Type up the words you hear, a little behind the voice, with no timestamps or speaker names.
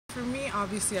For me,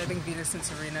 obviously, I think Venus and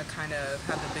Serena kind of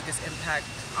had the biggest impact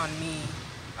on me.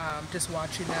 Just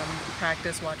watching them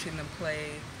practice, watching them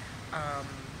play,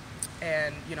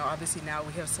 and obviously now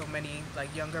we have so many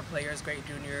like younger players, great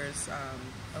juniors,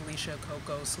 Alicia,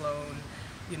 Coco, Sloan.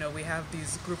 We have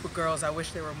these group of girls. I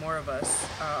wish there were more of us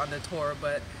on the tour,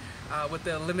 but with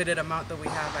the limited amount that we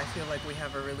have, I feel like we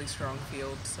have a really strong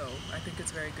field. So I think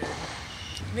it's very good.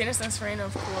 Venus and Serena,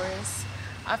 of course.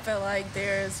 I feel like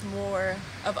there's more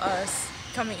of us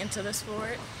coming into the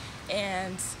sport,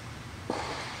 and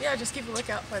yeah, just keep a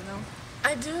lookout for them.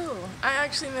 I do. I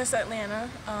actually miss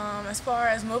Atlanta. As far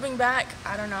as moving back,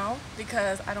 I don't know,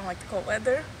 because I don't like the cold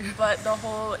weather, but the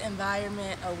whole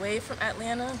environment away from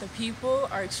Atlanta, the people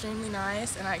are extremely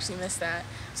nice, and I actually miss that.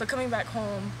 So coming back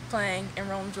home, playing in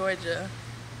Rome, Georgia,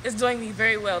 is doing me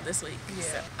very well this week.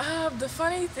 Yeah. So, the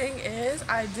funny thing is,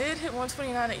 I did hit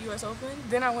 129 at US Open,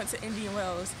 then I went to Indian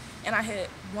Wells, and I hit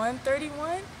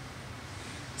 131.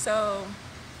 So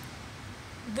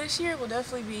this year will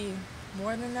definitely be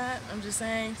more than that, I'm just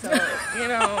saying. So, Be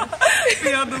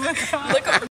on the lookout. Look up